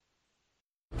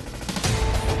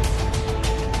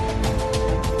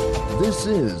This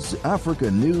is Africa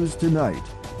News Tonight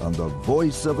on the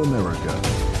Voice of America.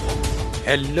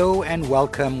 Hello and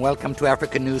welcome. Welcome to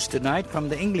Africa News Tonight from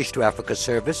the English to Africa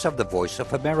service of the Voice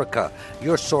of America,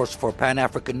 your source for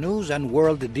Pan-African news and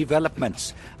world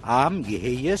developments. I'm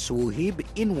Yeheyes Wuhib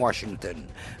in Washington.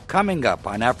 Coming up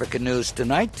on Africa News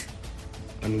Tonight.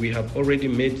 And we have already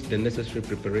made the necessary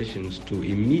preparations to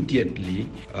immediately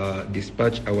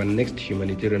dispatch our next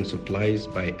humanitarian supplies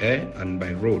by air and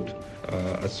by road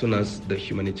as soon as the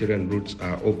humanitarian routes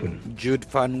are open. Jude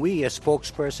Fanwi, a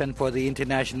spokesperson for the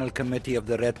International Committee of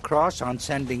the Red Cross on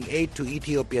sending aid to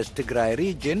Ethiopia's Tigray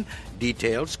region.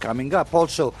 Details coming up.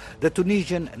 Also, the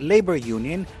Tunisian Labor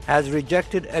Union has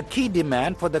rejected a key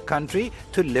demand for the country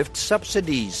to lift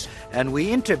subsidies. And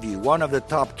we interview one of the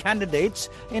top candidates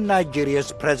in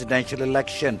Nigeria's presidential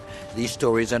election. These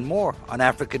stories and more on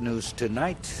Africa News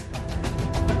Tonight.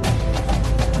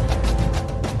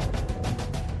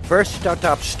 First, our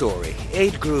top story.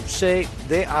 Aid groups say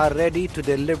they are ready to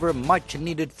deliver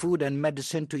much-needed food and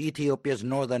medicine to Ethiopia's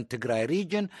northern Tigray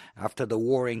region after the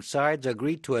warring sides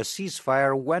agreed to a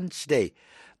ceasefire Wednesday.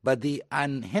 But the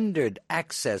unhindered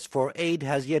access for aid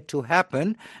has yet to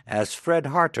happen, as Fred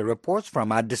Harter reports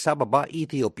from Addis Ababa,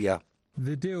 Ethiopia.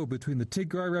 The deal between the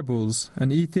Tigray rebels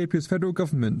and Ethiopia's federal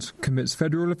government commits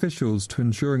federal officials to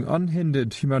ensuring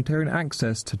unhindered humanitarian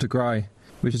access to Tigray,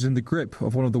 which is in the grip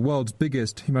of one of the world's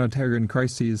biggest humanitarian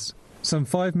crises. Some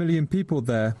 5 million people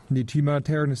there need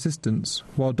humanitarian assistance,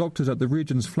 while doctors at the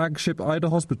region's flagship Ida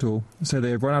hospital say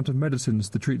they have run out of medicines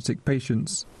to treat sick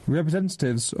patients.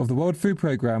 Representatives of the World Food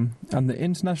Programme and the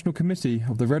International Committee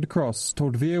of the Red Cross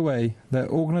told VOA their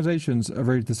organisations are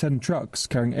ready to send trucks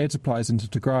carrying aid supplies into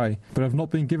Tigray, but have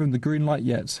not been given the green light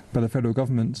yet by the federal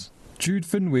government. Jude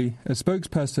Fanwi, a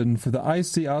spokesperson for the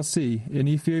ICRC in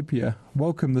Ethiopia,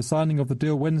 welcomed the signing of the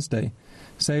deal Wednesday,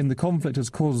 saying the conflict has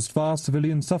caused vast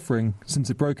civilian suffering since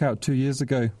it broke out 2 years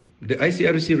ago. The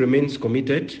ICRC remains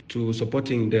committed to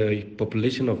supporting the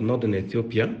population of northern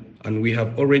Ethiopia, and we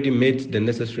have already made the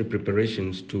necessary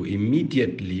preparations to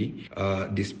immediately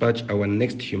dispatch our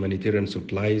next humanitarian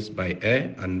supplies by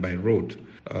air and by road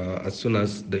as soon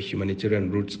as the humanitarian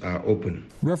routes are open.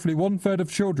 Roughly 1/3 of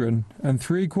children and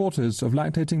 3/4 of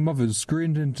lactating mothers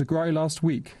screened in Tigray last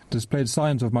week displayed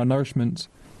signs of malnourishment.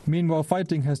 Meanwhile,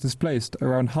 fighting has displaced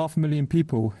around 500,000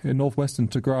 people in northwestern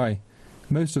Tigray.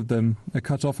 Most of them are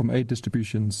cut off from aid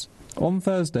distributions. On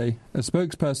Thursday, a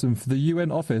spokesperson for the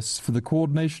UN Office for the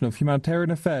Coordination of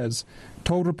Humanitarian Affairs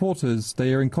told reporters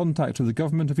they are in contact with the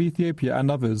government of Ethiopia and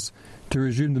others to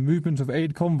resume the movement of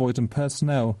aid convoys and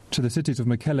personnel to the cities of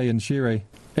Mekelle and Shire.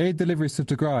 Aid deliveries to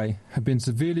Tigray have been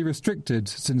severely restricted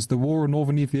since the war in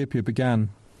northern Ethiopia began.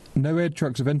 No aid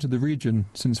trucks have entered the region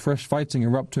since fresh fighting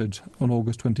erupted on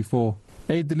August 24.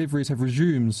 Aid deliveries have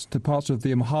resumed to parts of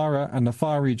the Amhara and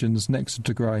Afar regions next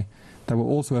to Tigray that were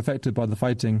also affected by the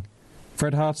fighting.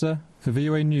 Fred Harter for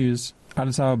VOA News,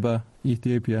 Addis Ababa,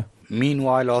 Ethiopia.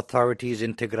 Meanwhile, authorities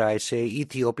in Tigray say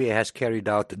Ethiopia has carried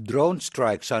out drone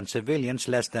strikes on civilians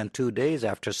less than 2 days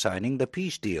after signing the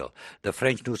peace deal. The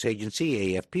French news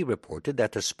agency AFP reported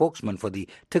that a spokesman for the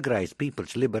Tigray's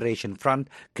People's Liberation Front,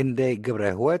 Kende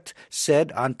Gebrehiwot,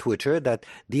 said on Twitter that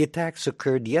the attacks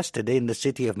occurred yesterday in the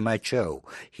city of Macho.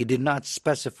 He did not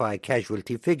specify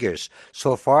casualty figures.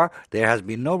 So far, there has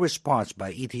been no response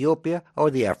by Ethiopia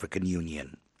or the African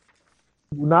Union.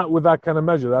 Not with that kind of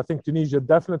measure. I think Tunisia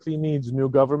definitely needs new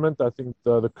government. I think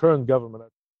the current government...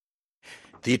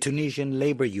 The Tunisian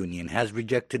Labor Union has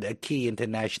rejected a key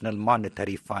International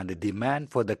Monetary Fund demand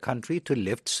for the country to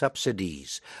lift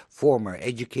subsidies. Former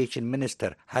Education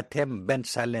Minister Hatem Ben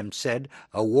Salem said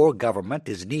a war government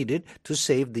is needed to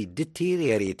save the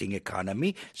deteriorating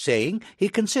economy, saying he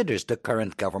considers the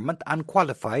current government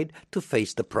unqualified to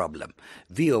face the problem.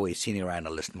 VOA senior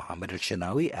analyst Mohammed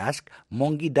Al-Shanawi asked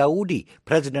Mongi Daoudi,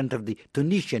 president of the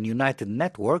Tunisian United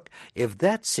Network, if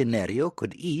that scenario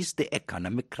could ease the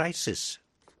economic crisis.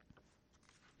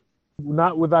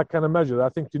 Not with that kind of measure. I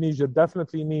think Tunisia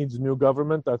definitely needs new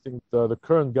government. I think the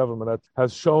current government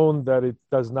has shown that it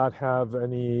does not have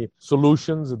any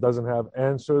solutions. It doesn't have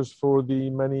answers for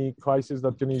the many crises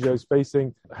that Tunisia is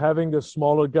facing. Having a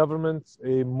smaller government,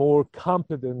 a more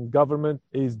competent government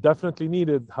is definitely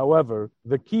needed. However,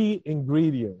 the key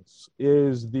ingredients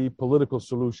is the political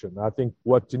solution. I think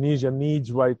what Tunisia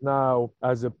needs right now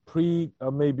as a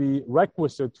maybe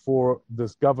requisite for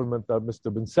this government that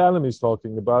Mr. Ben Salem is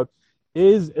talking about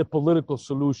is a political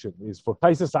solution, is for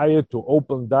Kais Saied to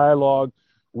open dialogue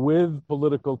with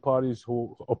political parties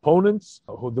opponents,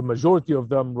 who the majority of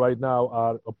them right now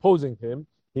are opposing him.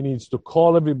 He needs to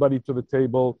call everybody to the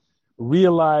table,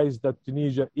 realize that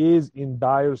Tunisia is in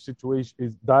dire situation,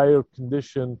 is dire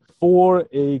condition for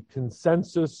a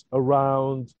consensus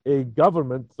around a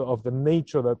government of the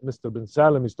nature that Mr. bin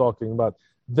Salem is talking about.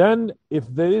 Then, if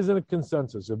there isn't a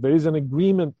consensus, if there is an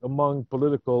agreement among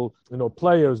political,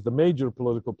 players, the major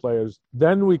political players,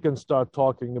 then we can start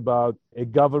talking about a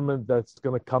government that's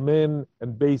going to come in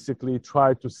and basically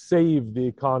try to save the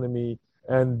economy.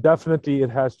 And definitely, it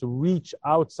has to reach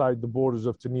outside the borders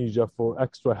of Tunisia for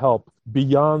extra help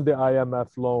beyond the IMF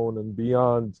loan and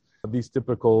beyond these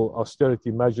typical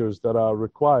austerity measures that are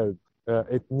required.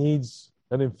 It needs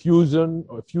an infusion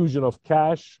of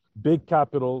cash, big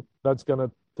capital that's going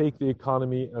to take the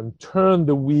economy and turn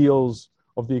the wheels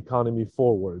of the economy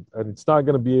forward. And it's not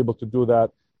going to be able to do that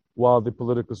while the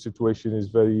political situation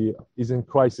is in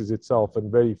crisis itself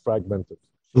and very fragmented.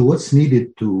 So what's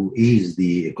needed to ease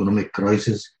the economic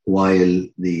crisis while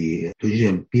the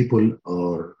Tunisian people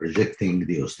are rejecting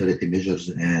the austerity measures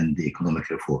and the economic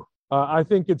reform? I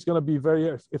think it's going to be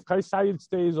if Kais Saied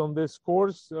stays on this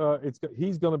course,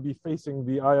 he's going to be facing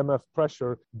the IMF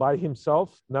pressure by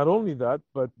himself. Not only that,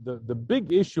 but the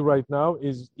big issue right now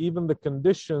is even the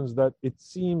conditions that it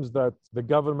seems that the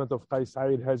government of Kais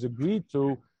Saied has agreed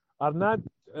to are not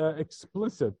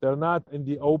explicit. They're not in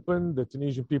the open. The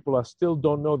Tunisian people still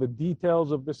don't know the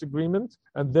details of this agreement.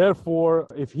 And therefore,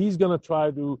 if he's going to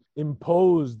try to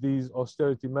impose these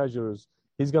austerity measures,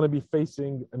 he's going to be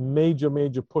facing a major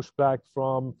pushback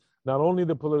from not only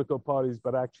the political parties,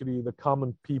 but actually the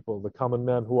common people, the common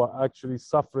man who are actually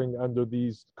suffering under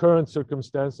these current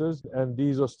circumstances. And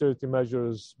these austerity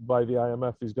measures by the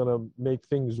IMF is going to make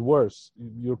things worse.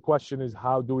 Your question is,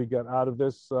 how do we get out of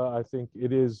this? I think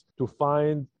it is to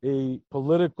find a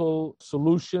political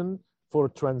solution for a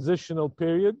transitional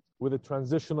period with a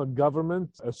transitional government,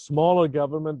 a smaller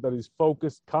government that is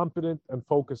competent and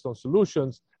focused on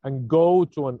solutions, and go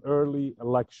to an early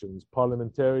elections,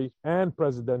 parliamentary and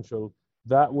presidential.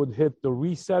 That would hit the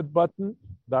reset button,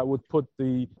 that would put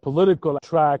the political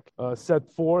track set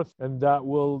forth, and that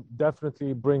will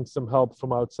definitely bring some help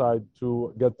from outside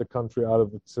to get the country out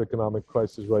of its economic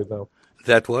crisis right now.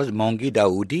 That was Mongi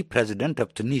Daoudi, president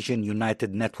of Tunisian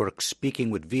United Network, speaking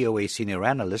with VOA senior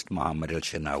analyst Mohammed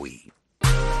El-Shenawi.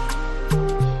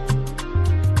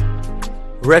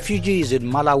 Refugees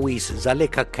in Malawi's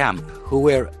Dzaleka camp who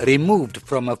were removed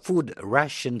from a food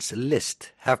rations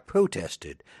list have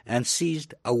protested and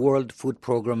seized a World Food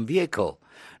Programme vehicle.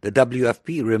 The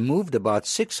WFP removed about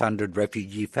 600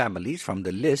 refugee families from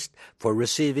the list for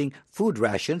receiving food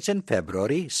rations in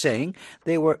February, saying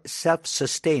they were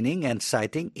self-sustaining and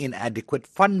citing inadequate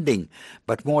funding.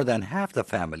 But more than half the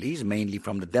families, mainly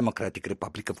from the Democratic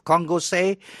Republic of Congo,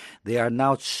 say they are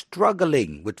now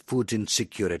struggling with food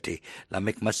insecurity.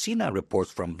 Lamek Masina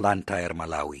reports from Blantyre,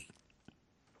 Malawi.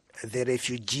 The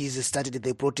refugees started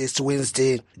the protest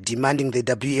Wednesday, demanding the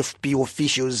WFP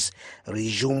officials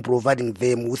resume providing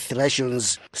them with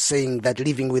rations, saying that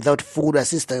living without food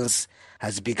assistance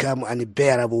has become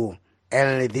unbearable.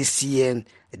 Early this year,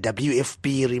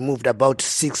 WFP removed about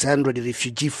 600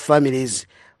 refugee families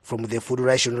from the food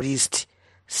ration list,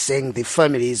 saying the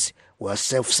families were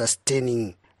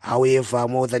self-sustaining. However,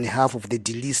 more than half of the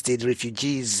delisted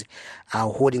refugees are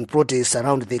holding protests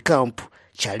around the camp,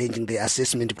 challenging the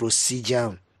assessment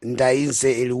procedure.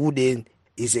 Ndainze Eliude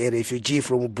is a refugee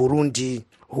from Burundi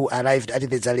who arrived at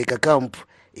the Dzaleka camp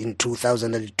in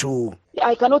 2002.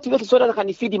 I cannot work so that I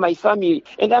can feed my family,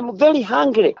 and I'm very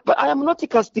hungry. But I am not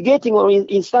castigating or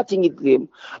insulting them,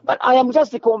 but I am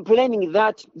just complaining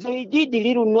that they did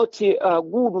little not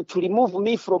good to remove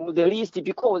me from the list,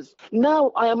 because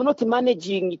now I am not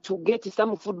managing to get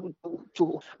some food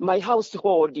to my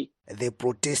household. The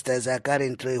protesters are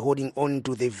currently holding on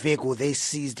to the vehicle they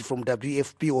seized from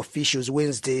WFP officials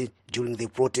Wednesday during the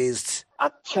protests.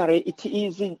 Actually, it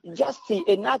is just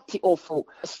an act of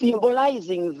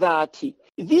symbolizing that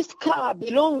this car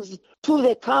belongs to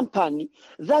the company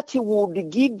that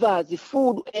would give us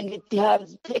food, and it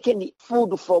has taken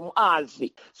food from us.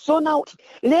 So now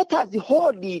let us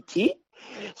hold it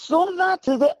so that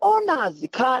the owners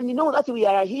can know that we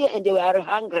are here and we are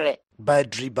hungry.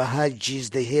 Badri Bahaji is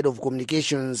the head of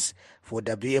communications for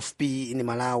WFP in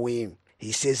Malawi.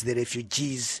 He says the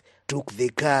refugees took the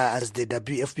car as the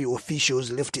WFP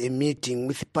officials left a meeting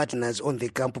with partners on the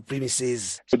camp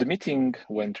premises. So the meeting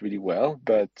went really well,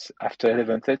 but after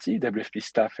 11:30, WFP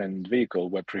staff and vehicle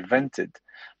were prevented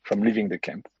from leaving the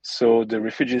camp. So the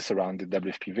refugees surrounded the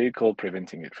WFP vehicle,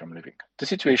 preventing it from leaving. The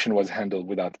situation was handled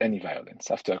without any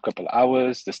violence. After a couple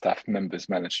hours, the staff members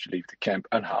managed to leave the camp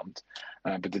unharmed,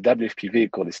 but the WFP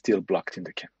vehicle is still blocked in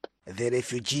the camp. The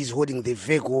refugees holding the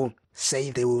vehicle say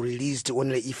they were released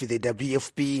only if the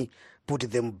WFP put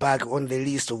them back on the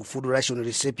list of food ration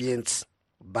recipients.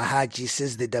 Bahaji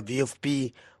says the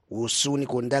WFP will soon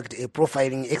conduct a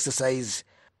profiling exercise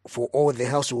for all the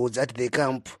households at the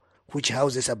camp, which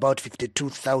houses about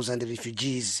 52,000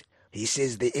 refugees. He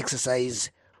says the exercise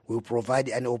will provide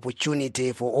an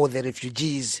opportunity for all the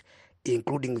refugees,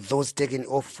 including those taking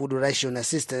off food ration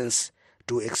assistance,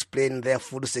 to explain their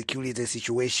food security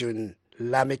situation.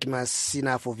 Lamek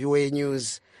Masina for VOA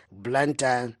News,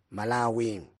 Blantyre,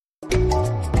 Malawi.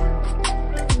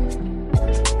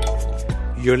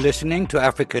 You're listening to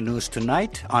Africa News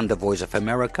Tonight on the Voice of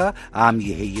America. I'm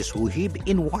Yeheyes Wuhib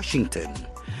in Washington.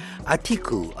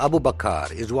 Atiku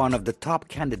Abubakar is one of the top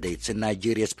candidates in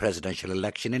Nigeria's presidential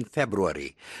election in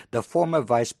February. The former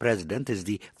vice president is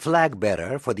the flag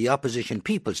bearer for the opposition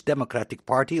People's Democratic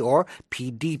Party, or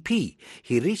PDP.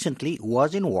 He recently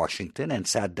was in Washington and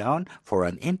sat down for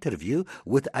an interview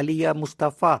with Aliyah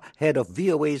Mustafa, head of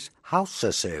VOA's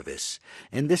Hausa service.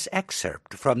 In this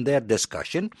excerpt from their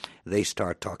discussion, they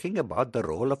start talking about the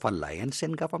role of alliance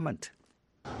in government.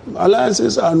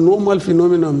 Alliances are normal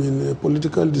phenomenon in a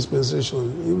political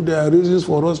dispensation. If there are reasons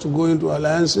for us to go into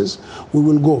alliances, we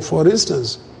will go. For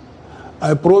instance,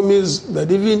 I promise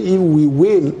that even if we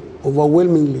win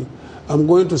overwhelmingly, I'm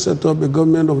going to set up a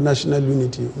government of national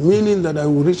unity, meaning that I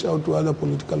will reach out to other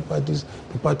political parties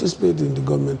to participate in the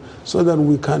government so that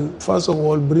we can, first of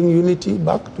all, bring unity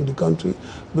back to the country,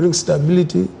 bring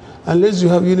stability. Unless you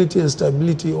have unity and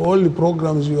stability, all the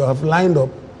programs you have lined up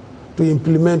to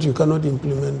implement, you cannot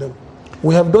implement them.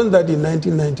 We have done that in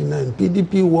 1999.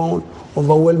 PDP won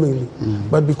overwhelmingly.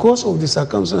 But because of the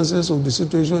circumstances of the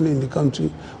situation in the country,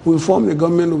 we formed a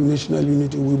government of national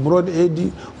unity. We brought AD,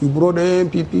 we brought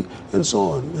ANPP, and so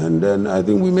on. And then I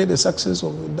think we made a success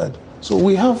of that. So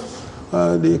we have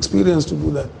the experience to do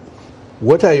that.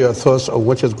 What are your thoughts on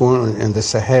what is going on in the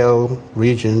Sahel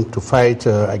region to fight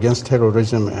against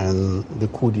terrorism and the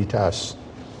coup d'etats?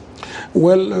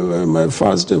 Well, my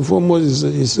first and foremost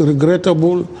is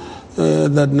regrettable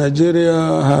that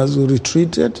Nigeria has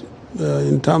retreated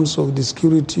in terms of the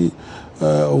security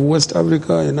of West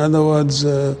Africa. In other words,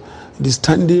 the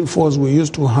standing force we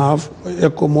used to have,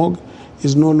 ECOMOG,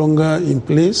 is no longer in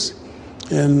place,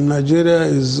 and Nigeria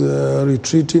is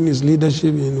retreating its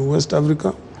leadership in West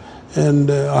Africa. And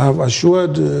I have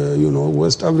assured,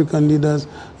 West African leaders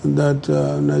that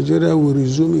Nigeria will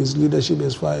resume its leadership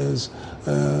as far as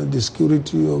the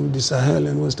security of the Sahel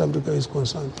and West Africa is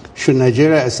concerned. Should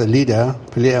Nigeria as a leader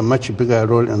play a much bigger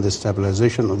role in the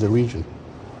stabilization of the region?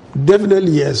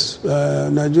 Definitely yes.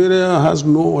 Nigeria has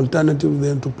no alternative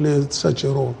than to play such a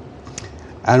role.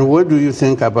 And what do you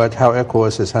think about how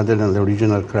ECOWAS is handling the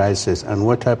regional crisis, and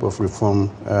what type of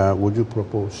reform would you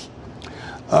propose?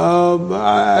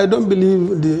 I don't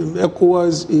believe the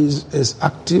ECOWAS is as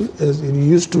active as it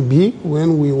used to be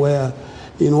when we were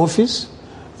in office.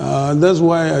 That's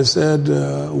why I said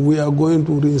we are going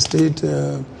to reinstate,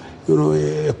 a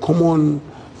common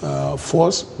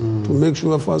force to make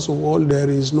sure, first of all, there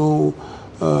is no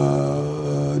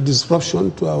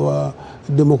disruption to our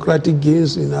democratic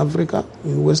gains in Africa,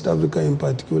 in West Africa in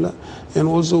particular, and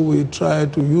also we try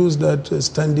to use that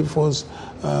standing force,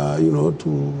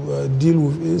 to deal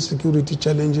with insecurity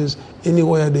challenges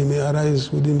anywhere they may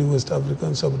arise within the West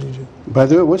African sub-region. By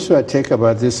the way, what's your take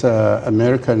about this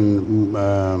American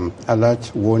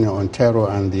alert warning on terror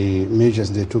and the measures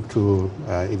they took to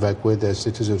evacuate their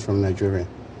citizens from Nigeria?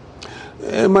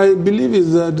 My belief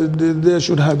is that there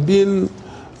should have been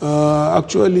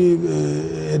actually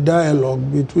a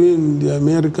dialogue between the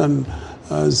American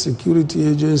security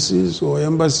agencies or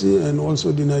embassy and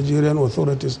also the Nigerian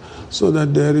authorities so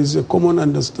that there is a common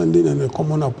understanding and a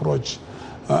common approach.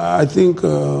 I think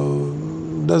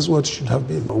that's what should have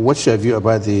been. What's your view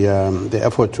about the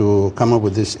effort to come up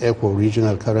with this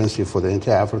eco-regional currency for the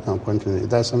entire African continent? Is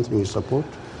that something you support?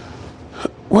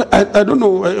 Well, I don't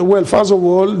know. Well, first of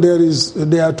all,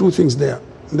 there are two things there.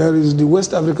 There is the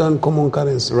West African common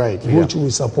currency, which we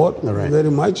support very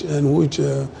much, and which,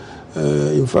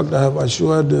 in fact, I have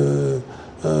assured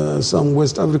some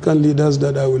West African leaders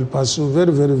that I will pursue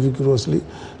very, very vigorously.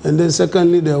 And then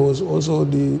secondly, there was also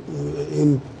the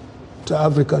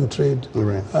inter-African trade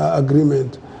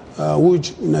agreement,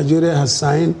 which Nigeria has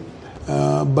signed,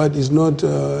 but is not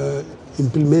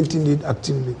implementing it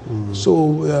actively.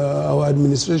 So our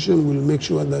administration will make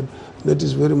sure that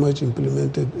is very much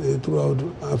implemented throughout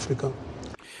Africa.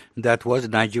 That was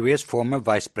Nigeria's former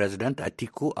Vice President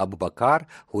Atiku Abubakar,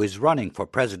 who is running for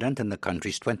president in the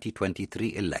country's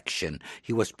 2023 election.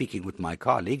 He was speaking with my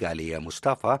colleague Aliya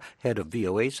Mustafa, head of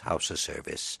VOA's Hausa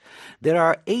service. There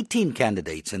are 18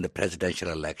 candidates in the presidential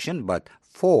election, but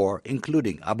 4,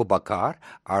 including Abubakar,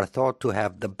 are thought to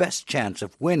have the best chance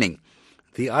of winning.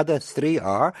 The other 3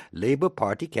 are Labour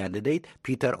Party candidate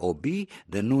Peter Obi,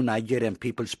 the New Nigerian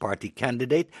People's Party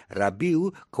candidate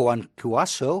Rabiu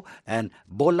Kwankwaso, and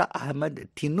Bola Ahmed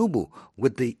Tinubu,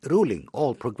 with the ruling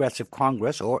All Progressive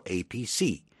Congress, or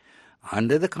APC.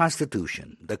 Under the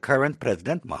Constitution, the current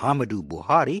President, Muhammadu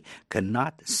Buhari,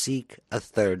 cannot seek a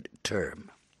third term.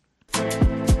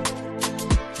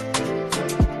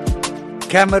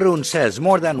 Cameroon says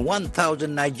more than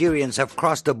 1,000 Nigerians have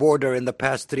crossed the border in the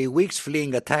past 3 weeks,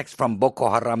 fleeing attacks from Boko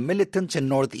Haram militants in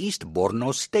northeast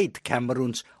Borno State.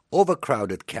 Cameroon's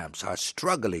overcrowded camps are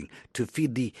struggling to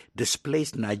feed the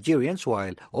displaced Nigerians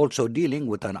while also dealing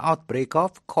with an outbreak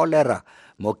of cholera.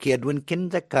 Moki Edwin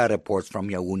Kindzeka reports from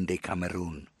Yaoundé,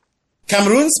 Cameroon.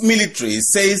 Cameroon's military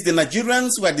says the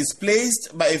Nigerians were displaced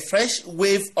by a fresh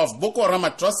wave of Boko Haram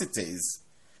atrocities.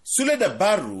 Sule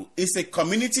Dabaru is a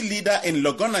community leader in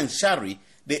Logon and Shari,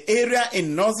 the area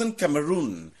in northern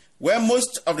Cameroon, where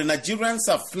most of the Nigerians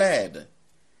have fled.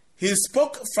 He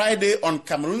spoke Friday on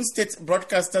Cameroon State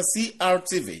broadcaster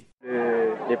CRTV.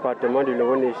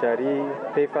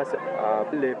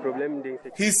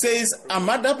 He says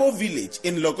Amadabo village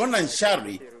in Logon and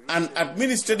Shari, an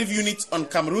administrative unit on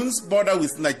Cameroon's border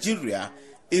with Nigeria,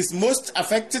 is most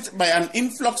affected by an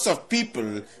influx of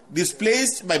people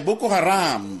displaced by Boko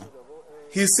Haram.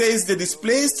 He says the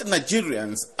displaced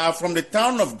Nigerians are from the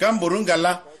town of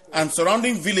Gamborungala and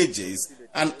surrounding villages,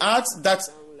 and adds that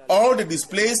all the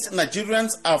displaced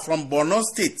Nigerians are from Borno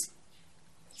State.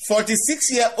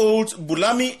 46-year-old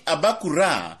Bulami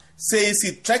Abakura says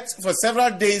he trekked for several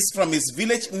days from his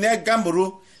village near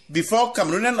Gamboro before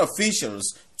Cameroonian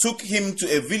officials took him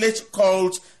to a village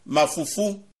called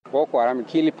Mafufu. Boko Haram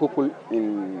kill people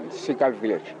in Sikal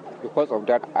village. Because of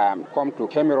that, I am come to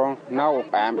Cameroon. Now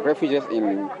I am refugees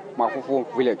in Mafufu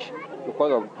village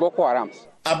because of Boko Haram.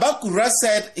 Abakura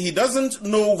said he doesn't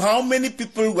know how many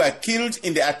people were killed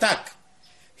in the attack.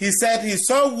 He said he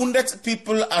saw wounded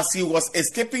people as he was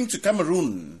escaping to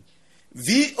Cameroon.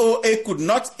 VOA could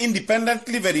not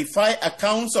independently verify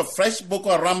accounts of fresh Boko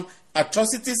Haram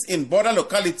atrocities in border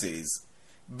localities.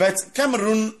 But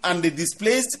Cameroon and the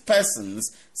displaced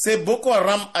persons say Boko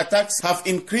Haram attacks have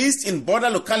increased in border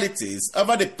localities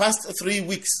over the past 3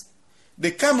 weeks.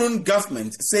 The Cameroon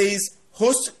government says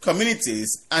host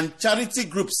communities and charity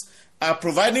groups are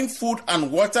providing food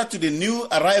and water to the new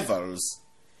arrivals.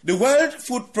 The World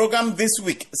Food Programme this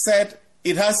week said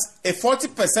it has a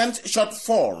 40%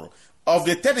 shortfall of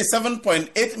the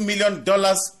 $37.8 million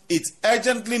it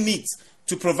urgently needs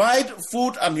to provide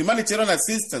food and humanitarian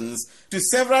assistance to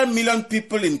several million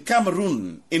people in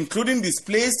Cameroon, including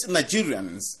displaced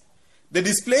Nigerians. The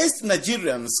displaced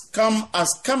Nigerians come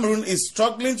as Cameroon is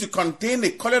struggling to contain a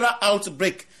cholera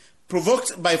outbreak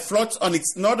provoked by floods on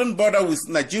its northern border with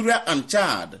Nigeria and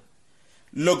Chad.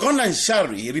 Logon and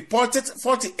Shari reported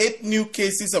 48 new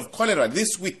cases of cholera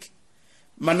this week.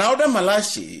 Manauda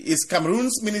Malashi is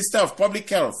Cameroon's Minister of Public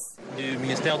Health.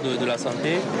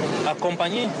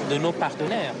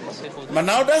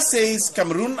 Manauda says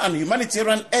Cameroon and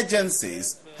humanitarian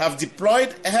agencies have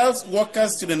deployed health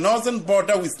workers to the northern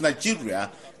border with Nigeria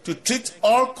to treat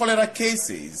all cholera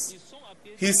cases.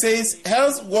 He says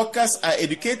health workers are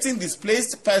educating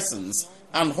displaced persons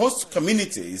and host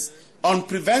communities on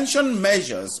prevention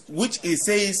measures, which he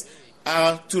says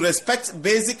are to respect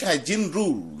basic hygiene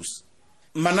rules.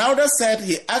 Manauda said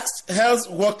he asked health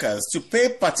workers to pay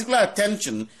particular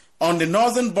attention on the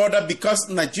northern border because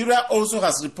Nigeria also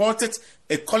has reported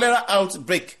a cholera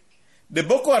outbreak. The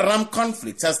Boko Haram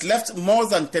conflict has left more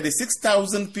than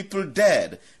 36,000 people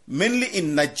dead, mainly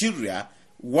in Nigeria,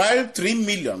 while 3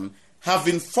 million have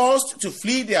been forced to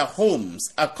flee their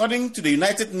homes, according to the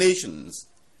United Nations.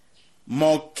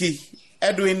 Moki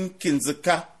Edwin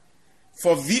Kindzeka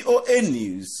for VOA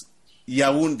News,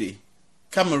 Yaoundé,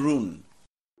 Cameroon.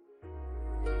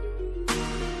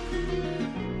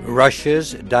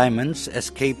 Russia's diamonds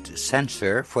escaped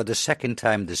censure for the second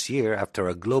time this year after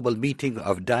a global meeting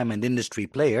of diamond industry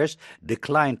players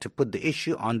declined to put the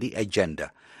issue on the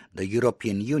agenda. The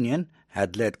European Union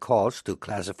had led calls to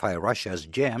classify Russia's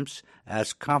gems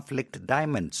as conflict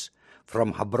diamonds.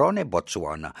 From Gaborone,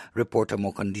 Botswana, reporter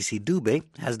Mokondisi Dube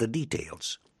has the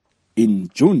details. In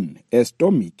June, a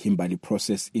stormy Kimberley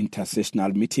Process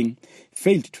intersessional meeting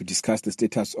failed to discuss the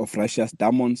status of Russia's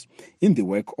diamonds in the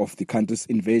wake of the country's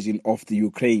invasion of the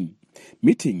Ukraine.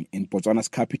 Meeting in Botswana's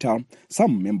capital,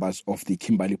 some members of the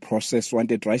Kimberley Process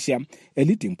wanted Russia, a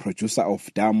leading producer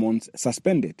of diamonds,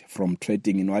 suspended from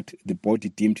trading in what the body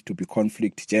deemed to be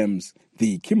conflict gems.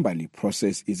 The Kimberley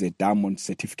Process is a diamond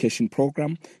certification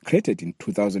program created in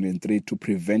 2003 to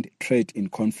prevent trade in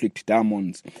conflict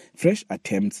diamonds. Fresh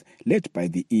attempts led by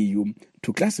the EU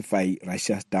to classify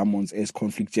Russia's diamonds as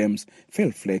conflict gems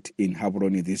fell flat in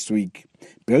Gaborone this week.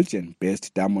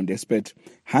 Belgian-based diamond expert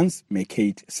Hans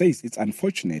Mekate says it's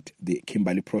unfortunate the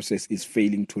Kimberley Process is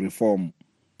failing to reform.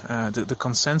 The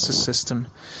consensus system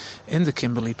in the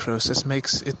Kimberley Process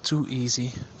makes it too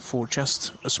easy for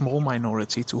just a small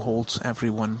minority to hold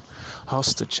everyone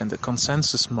hostage, and the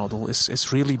consensus model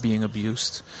is really being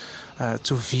abused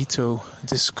to veto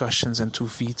discussions and to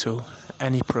veto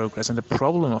any progress. And the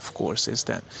problem, of course, is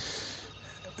that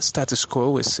status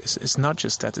quo is not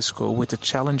just status quo, with the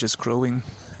challenges growing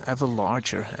ever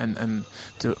larger and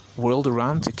the world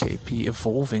around the KP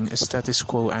evolving. A status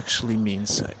quo actually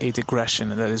means a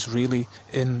digression, and that is really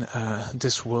in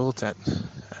this world that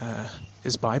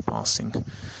is bypassing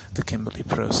the Kimberley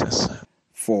Process.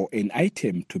 For an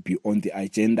item to be on the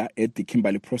agenda at the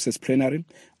Kimberley Process plenary,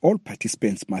 all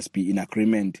participants must be in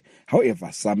agreement. However,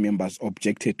 some members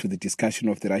objected to the discussion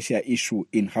of the Russia issue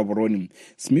in Gaborone.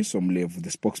 Smiso Mlevu,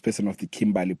 the spokesperson of the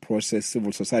Kimberley Process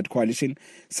Civil Society Coalition,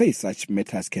 says such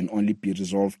matters can only be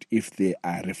resolved if there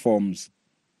are reforms.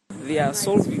 They are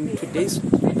solving today's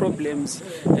problems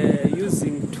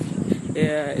using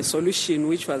a solution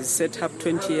which was set up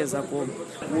 20 years ago.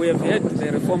 We have had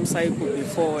the reform cycle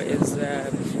before as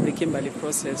the Kimberley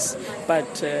Process,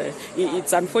 but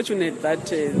it's unfortunate that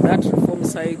that reform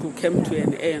cycle came to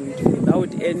an end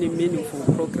without any meaningful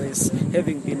progress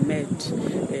having been made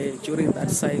during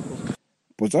that cycle.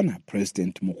 Botswana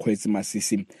President Mokgweetsi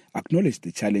Masisi acknowledged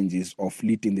the challenges of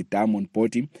leading the diamond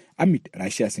body amid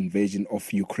Russia's invasion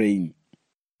of Ukraine.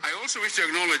 I also wish to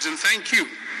acknowledge and thank you,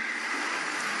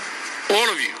 all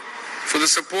of you, for the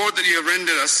support that you have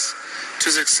rendered us to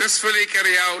successfully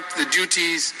carry out the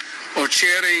duties of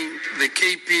chairing the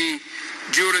KP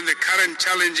during the current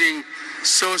challenging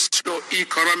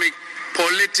socio-economic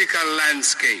political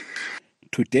landscape.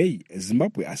 Today,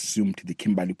 Zimbabwe assumed the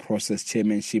Kimberley Process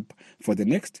chairmanship for the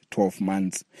next 12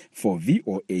 months. For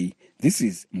VOA, this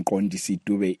is Mqondisi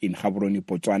Dube in Gaborone,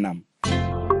 Botswana.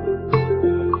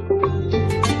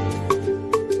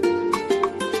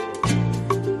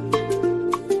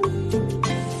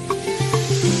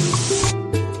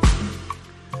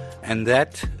 And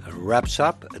that wraps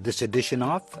up this edition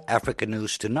of Africa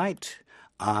News Tonight.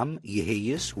 I'm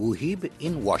Yeheyes Wuhib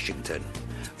in Washington.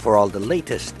 For all the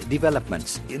latest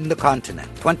developments in the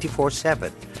continent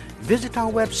 24/7, visit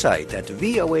our website at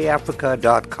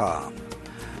voaafrica.com.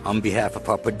 On behalf of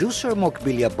our producer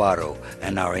Mokbilia Barrow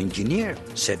and our engineer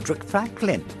Cedric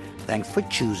Franklin, thanks for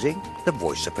choosing the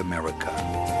Voice of America.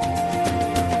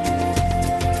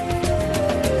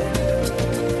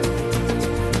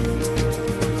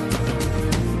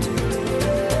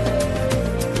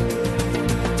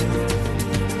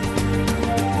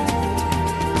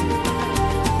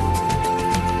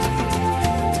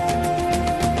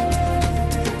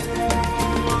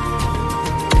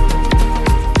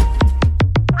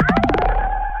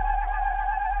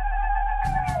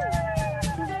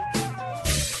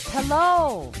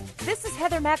 Hello, this is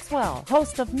Heather Maxwell,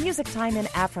 host of Music Time in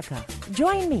Africa.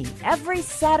 Join me every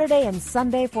Saturday and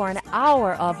Sunday for an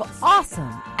hour of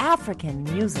awesome African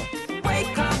music.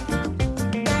 Wake up,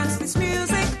 dance this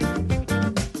music.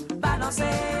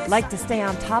 Like to stay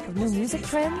on top of new music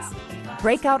trends?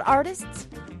 Breakout artists?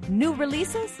 New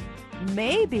releases?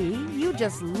 Maybe you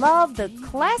just love the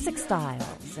classic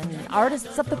styles and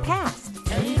artists of the past.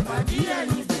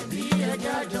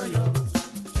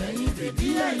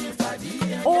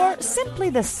 Or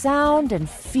simply the sound and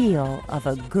feel of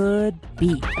a good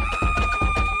beat.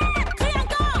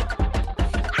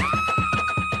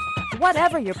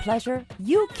 Whatever your pleasure,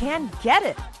 you can get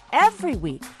it every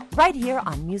week right here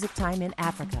on Music Time in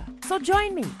Africa. So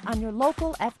join me on your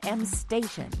local FM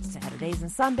station, Saturdays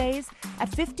and Sundays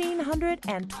at 1500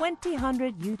 and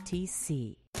 2000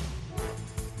 UTC.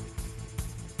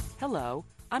 Hello,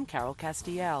 I'm Carol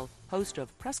Castiel, host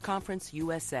of Press Conference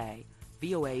USA,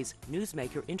 VOA's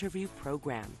newsmaker interview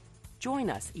program. Join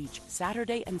us each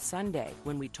Saturday and Sunday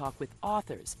when we talk with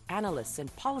authors, analysts,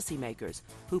 and policymakers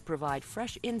who provide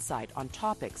fresh insight on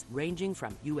topics ranging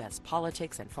from U.S.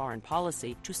 politics and foreign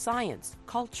policy to science,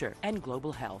 culture, and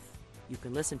global health. You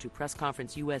can listen to Press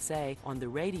Conference USA on the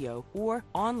radio or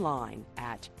online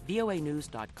at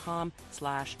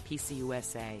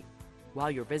voanews.com/PCUSA. While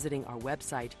you're visiting our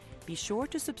website, be sure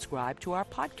to subscribe to our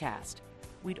podcast.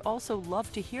 We'd also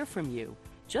love to hear from you.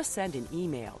 Just send an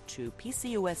email to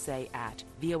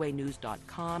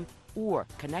pcusa@voanews.com or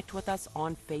connect with us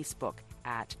on Facebook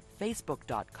at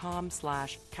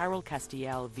facebook.com/Carol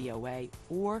Castiel VOA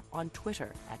or on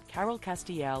Twitter at Carol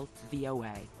Castiel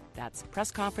VOA. That's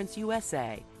Press Conference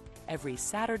USA, every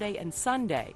Saturday and Sunday